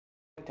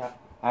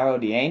Arrow,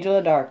 the Angel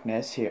of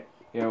Darkness, here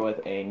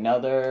with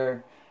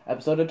another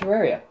episode of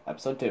Terraria,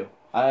 episode 2.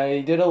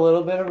 I did a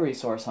little bit of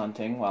resource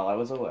hunting while I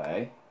was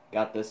away.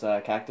 Got this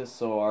cactus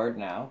sword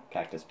now,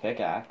 cactus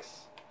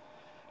pickaxe.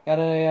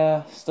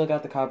 Still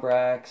got the copper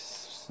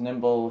axe,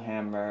 nimble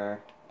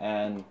hammer,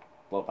 and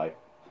blowpipe.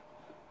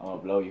 I'm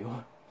gonna blow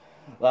you.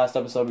 Last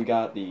episode we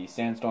got the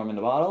sandstorm in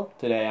the bottle.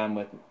 Today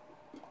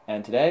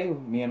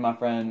me and my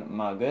friend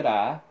My Good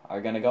Eye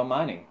are gonna go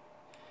mining.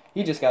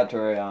 He just got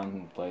Terraria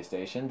on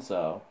PlayStation,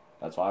 so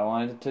that's why I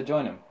wanted to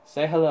join him.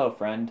 Say hello,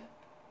 friend.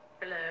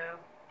 Hello.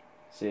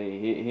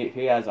 See,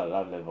 he has a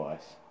lovely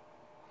voice.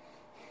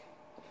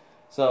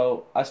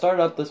 So, I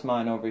started up this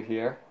mine over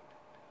here.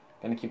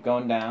 Gonna keep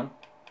going down.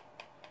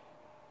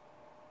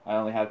 I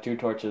only have 2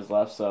 torches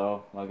left,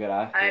 so My Good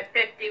Eye. I have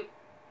 50.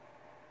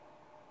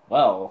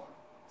 Well,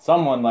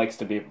 someone likes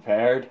to be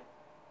prepared.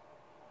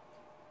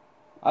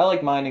 I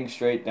like mining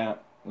straight down.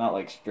 Not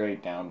like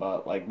straight down,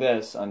 but like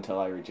this until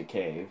I reach a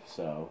cave,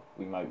 so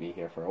we might be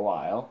here for a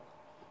while.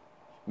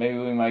 Maybe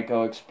we might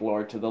go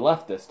explore to the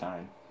left this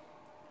time.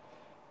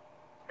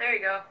 There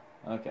you go.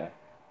 Okay.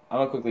 I'm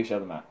gonna quickly show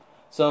the map.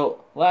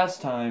 So, last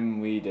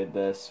time we did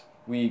this,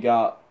 we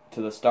got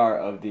to the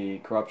start of the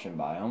corruption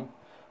biome,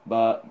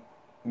 but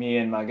me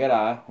and My Good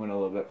Eye went a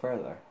little bit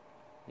further.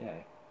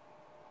 Yay.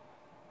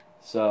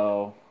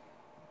 So,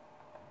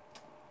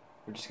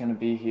 we're just gonna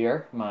be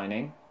here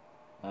mining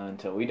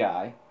until we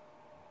die.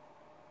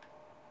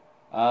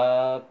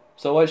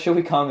 So what should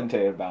we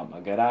commentate about,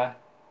 My Good Eye?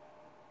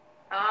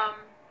 I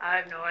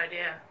have no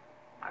idea.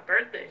 My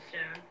birthday's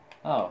soon.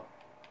 Oh,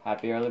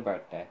 happy early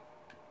birthday.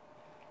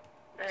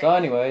 Thanks. So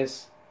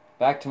anyways,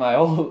 back to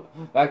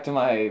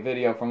my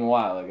video from a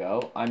while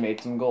ago. I made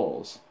some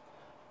goals.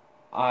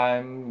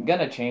 I'm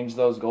gonna change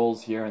those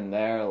goals here and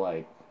there,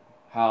 like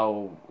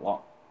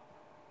what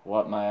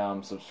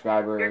my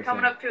subscribers. You're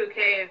coming up to a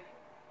cave.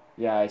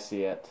 Yeah, I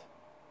see it.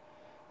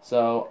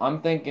 So,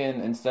 I'm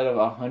thinking instead of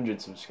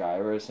 100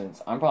 subscribers,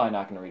 since I'm probably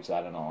not going to reach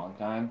that in a long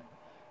time,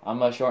 I'm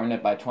going to shorten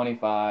it by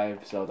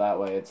 25, so that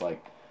way it's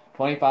like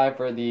 25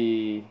 for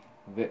the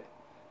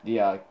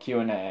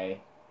Q&A,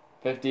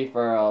 50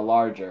 for a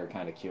larger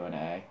kind of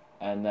Q&A,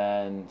 and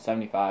then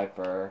 75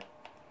 for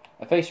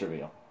a face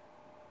reveal.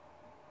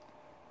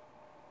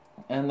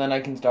 And then I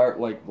can start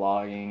like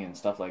vlogging and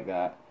stuff like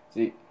that.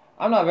 See,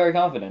 I'm not very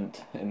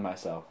confident in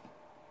myself.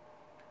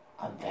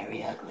 I'm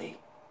very ugly.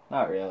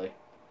 Not really.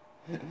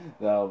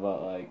 No,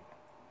 but like,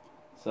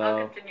 so.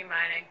 I'll continue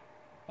mining.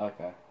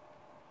 Okay.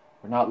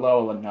 We're not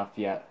low enough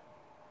yet.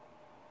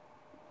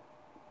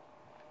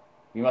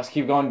 We must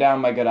keep going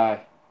down, My Good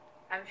Eye.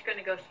 I'm just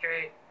gonna go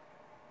straight.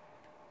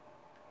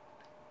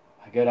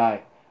 My Good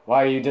Eye,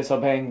 why are you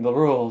disobeying the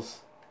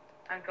rules?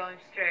 I'm going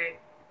straight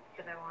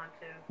because I want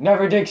to.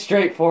 Never dig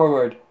straight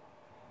forward.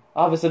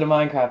 Opposite of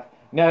Minecraft.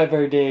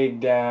 Never dig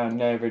down,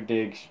 never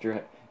dig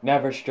straight,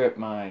 never strip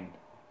mine.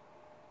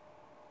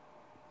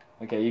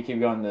 Okay, you keep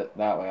going that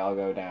way, I'll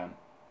go down.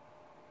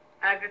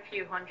 I have a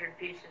few hundred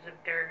pieces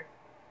of dirt.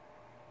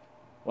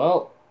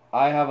 Well,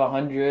 I have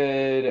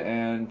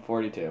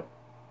 142.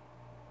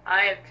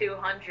 I have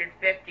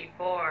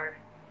 254.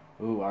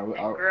 Ooh, and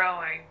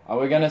growing. Are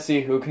we gonna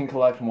see who can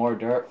collect more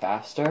dirt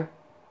faster?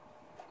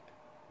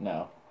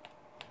 No.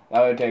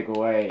 That would take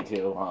way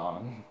too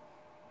long.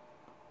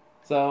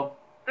 So.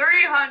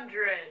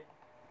 300!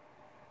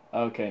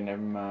 Okay,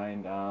 never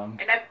mind, And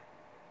I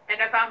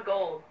found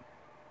gold.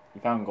 You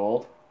found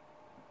gold?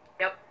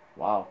 Yep.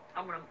 Wow.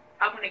 I'm gonna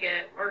get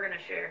it. We're gonna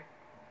share.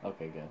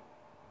 Okay, good.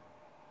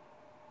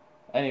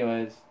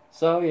 Anyways,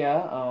 so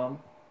yeah, Oh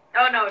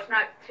no, it's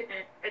not.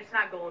 It's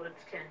not gold.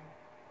 It's tin.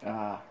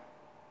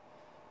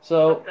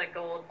 So Looks like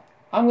gold.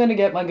 I'm gonna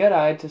get My Good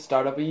Eye to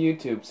start up a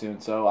YouTube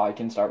soon, so I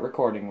can start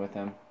recording with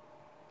him.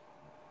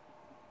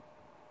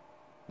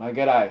 My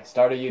Good Eye,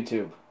 start a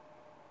YouTube.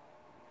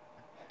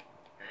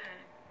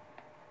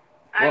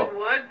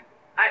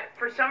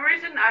 For some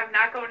reason, I'm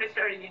not going to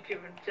start a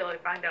YouTube until I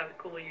find out a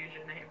cool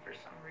username for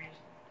some reason.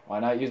 Why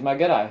not use My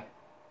Good Eye?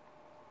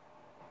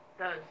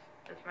 That's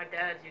my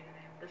dad's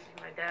username. This is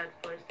my dad's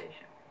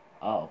PlayStation.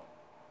 Oh.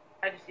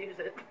 I just use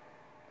it.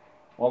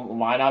 Well,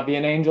 why not be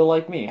an angel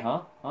like me,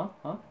 huh? I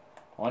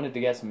wanted to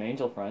get some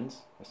angel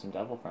friends, or some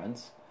devil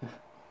friends. If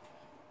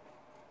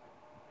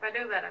I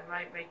do that, I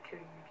might make 2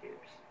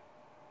 YouTubes.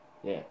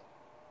 Yeah.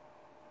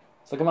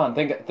 So come on,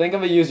 think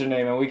of a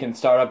username and we can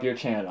start up your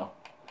channel.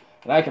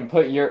 And I can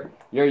put your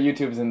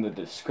YouTubes in the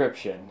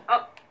description.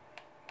 Oh.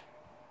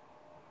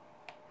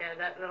 Yeah,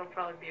 that'll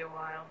probably be a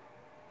while.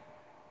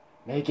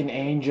 Making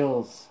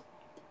angels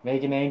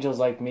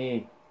like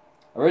me.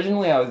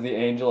 Originally I was the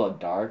Angel of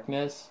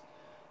Darkness,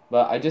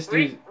 but I just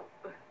We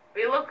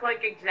look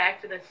like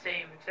exactly the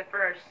same, except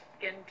for our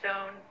skin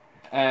tone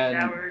and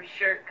our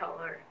shirt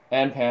color.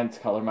 And pants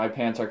color. My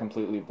pants are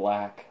completely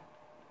black.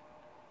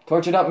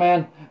 Torch it up,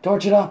 man!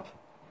 Torch it up!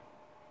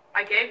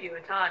 I gave you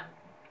a ton.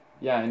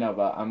 Yeah, I know,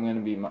 but I'm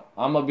gonna be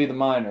the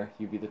miner.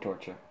 You be the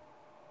torcher.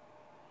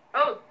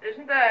 Oh,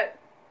 isn't that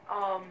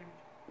I'm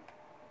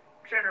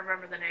trying to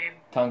remember the name.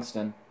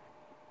 Tungsten.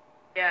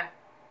 Yeah.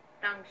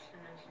 Tungsten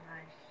is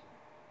nice.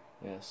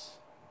 Yes.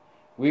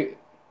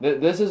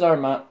 This is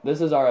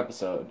our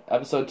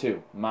episode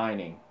 2,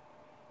 mining,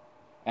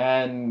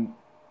 and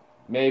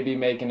maybe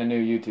making a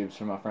new YouTubes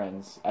for my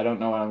friends. I don't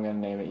know what I'm gonna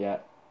name it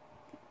yet.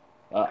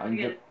 I'm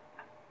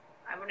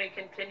gonna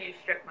continue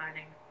strip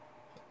mining.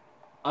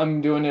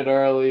 I'm doing it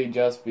early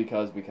just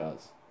because.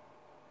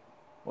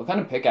 What kind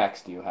of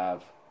pickaxe do you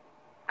have?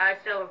 I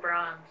still have a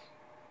bronze.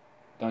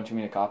 Don't you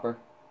mean a copper?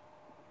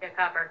 Yeah,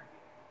 copper.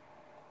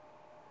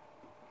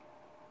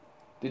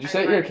 Did you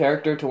set your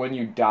character to when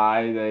you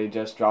die, they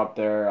just drop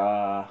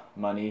their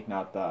money,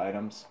 not the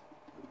items?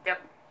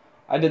 Yep.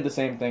 I did the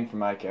same thing for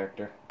my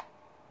character.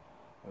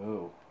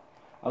 Ooh.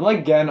 I'm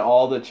like getting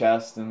all the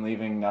chests and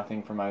leaving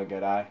nothing for my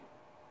good eye.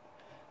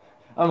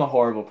 I'm a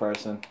horrible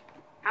person.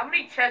 How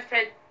many chests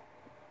had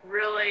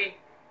really?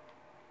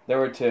 There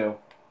were 2.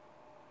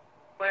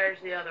 Where's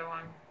the other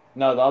one?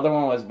 No, the other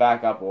one was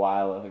back up a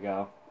while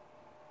ago.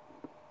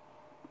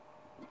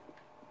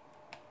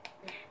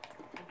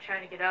 I'm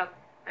trying to get up.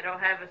 I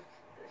don't have a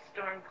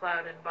storm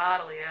cloud in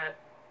bottle yet.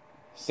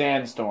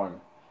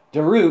 Sandstorm.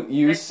 Darut,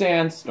 use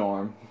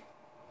sandstorm.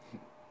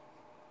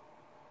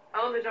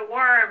 Oh, there's a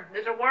worm.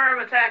 There's a worm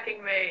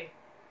attacking me.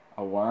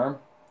 A worm?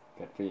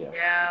 Good for you.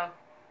 Yeah.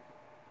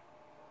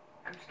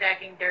 I'm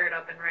stacking dirt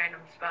up in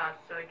random spots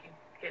so I can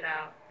get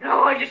out.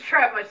 No, I just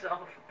trapped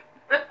myself.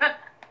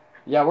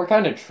 Yeah, we're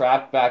kind of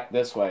trapped back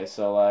this way,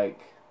 so like...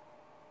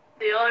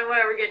 The only way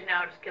we're getting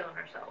out is killing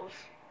ourselves.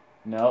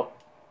 Nope.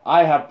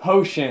 I have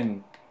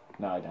potion!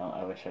 No, I don't.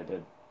 I wish I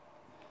did.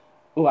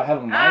 Ooh, I have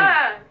a mine.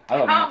 Ah!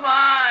 Come on!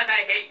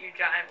 I hate you,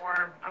 giant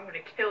worm. I'm gonna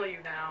kill you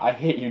now. I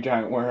hate you,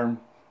 giant worm.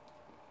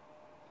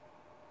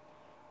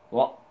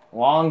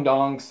 Long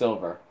dong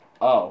silver.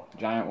 Oh,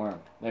 giant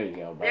worm. There you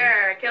go, buddy.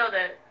 There, I killed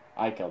it.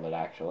 I killed it,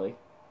 actually.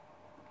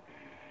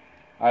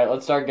 Alright,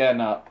 let's start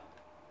getting up.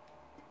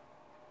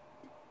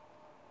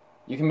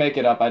 You can make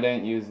it up. I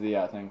didn't use the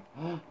thing.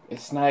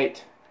 It's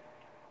night.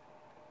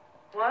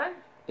 What?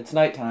 It's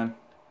nighttime.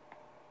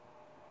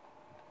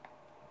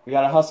 We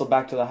gotta hustle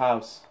back to the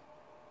house.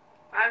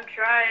 I'm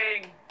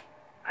trying.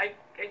 I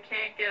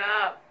can't get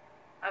up.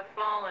 I've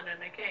fallen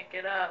and I can't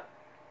get up.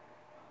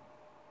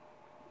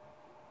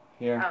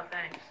 Here. Oh,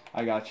 thanks.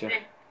 I got you.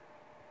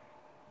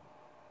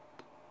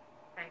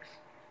 Thanks.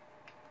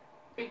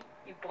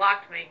 You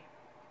blocked me.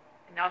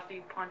 And also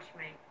you punched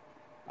me.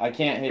 I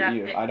can't hit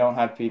you. I don't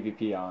have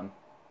PvP on.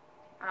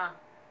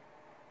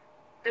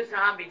 The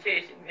zombie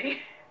chasing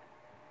me.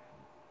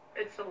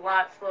 It's a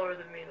lot slower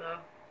than me, though.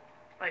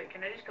 Wait,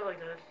 can I just go like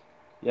this?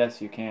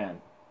 Yes, you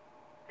can.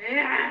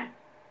 Yeah.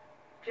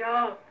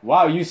 Joe.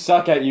 Wow, you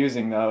suck at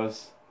using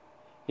those.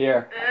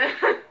 Here.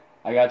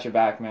 I got your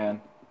back,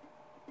 man.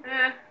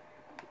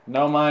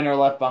 No miner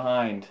left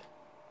behind.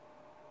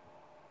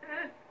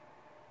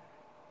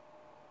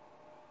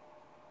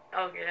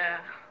 Oh, yeah.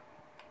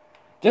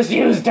 Just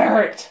use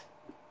dirt!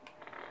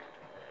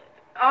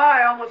 Oh,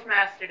 I almost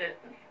mastered it.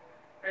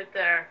 Right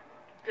there.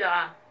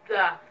 Duh.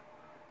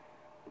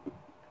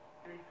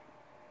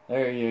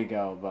 There you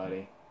go,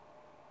 buddy.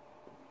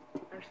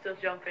 I'm still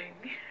jumping.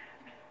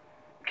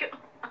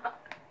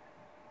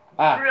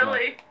 Ah,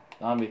 really?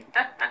 No. Zombie.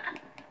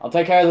 I'll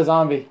take care of the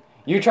zombie.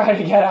 You try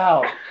to get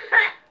out.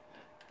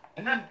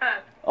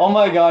 Oh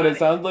my god, it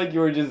sounds like you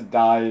were just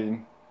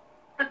dying.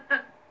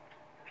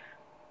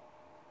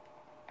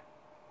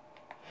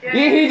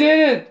 He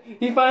did it!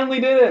 He finally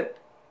did it!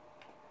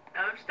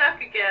 Now I'm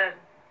stuck again.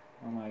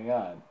 Oh my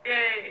god.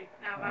 Yay,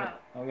 now I'm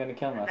out. I'm gonna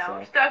kill myself. Now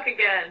I'm stuck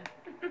again.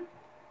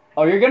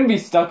 Oh, you're gonna be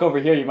stuck over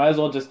here. You might as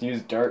well just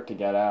use dirt to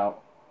get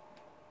out.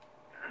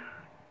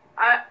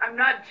 I'm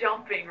not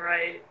jumping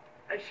right.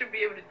 I should be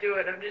able to do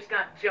it. I'm just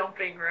not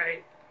jumping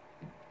right.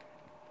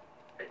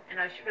 And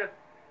I should have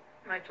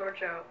my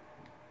torch out.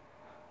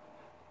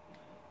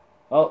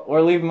 Well,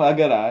 we're leaving a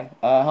good eye.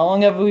 How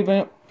long have we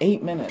been?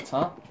 8 minutes,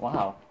 huh?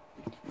 Wow.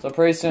 So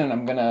pretty soon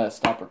I'm gonna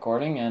stop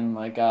recording and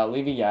like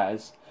leave you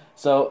guys.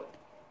 So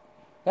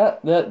yeah,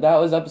 that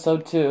was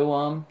episode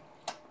 2.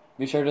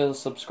 Be sure to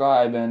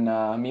subscribe, and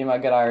me and my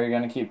good eye are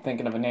gonna keep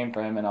thinking of a name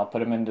for him, and I'll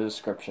put him in the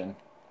description.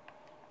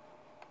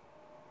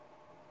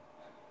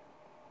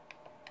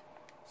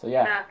 So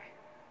yeah.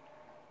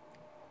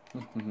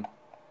 Stuck.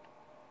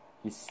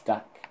 He's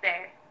stuck.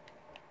 There.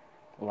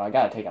 Oh, I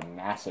gotta take a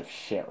massive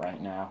shit right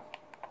now.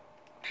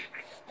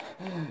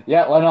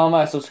 Yeah, let all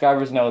my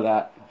subscribers know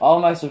that. All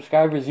my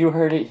subscribers, you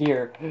heard it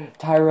here.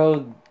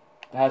 Tyro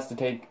has to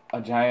take a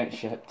giant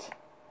shit.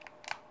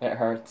 It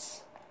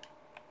hurts.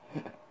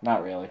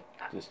 Not really.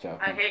 Just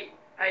joking.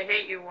 I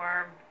hate you,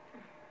 worm.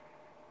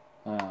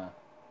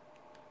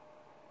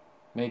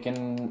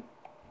 Making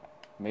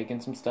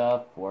some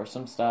stuff, for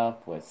some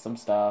stuff, with some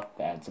stuff,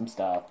 add some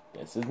stuff.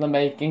 This is the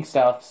making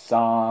stuff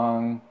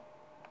song.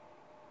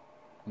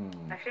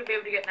 I should be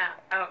able to get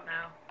out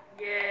now.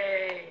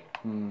 Yay.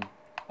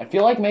 I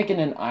feel like making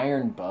an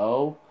iron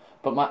bow,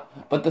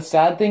 but the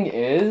sad thing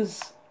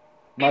is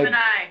my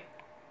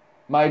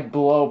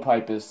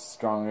blowpipe is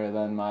stronger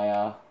than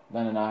my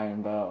than an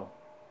iron bow.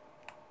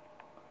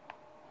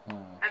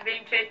 I'm I'm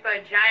being chased by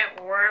a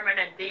giant worm and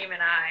a demon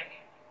eye.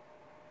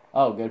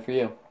 Oh, good for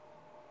you.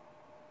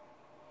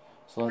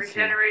 So let's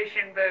see.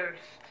 Regeneration boost.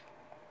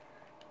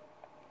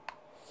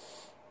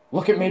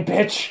 Look at me,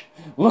 bitch!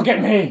 Look at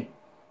me!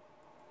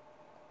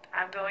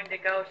 I'm going to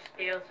go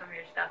steal some of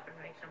your stuff and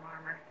make some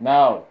armor.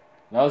 No.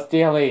 No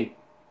stealing. No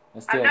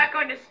I'm stealing. not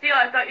going to steal.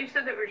 I thought you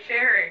said that we're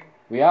sharing.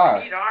 We are.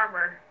 I need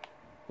armor.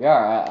 We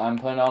are. I'm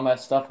putting all my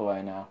stuff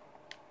away now.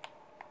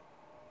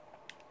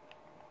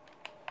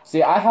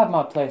 See, I have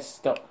my place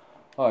still.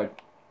 Lord.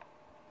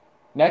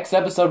 Next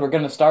episode, we're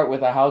going to start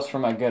with a house for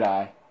my good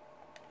eye.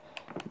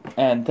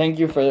 And thank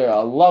you for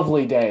a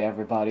lovely day,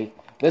 everybody.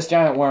 This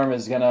giant worm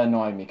is going to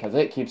annoy me because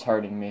it keeps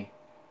hurting me.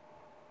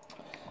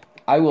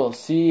 I will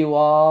see you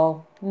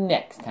all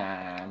next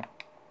time.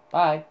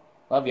 Bye.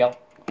 Love y'all.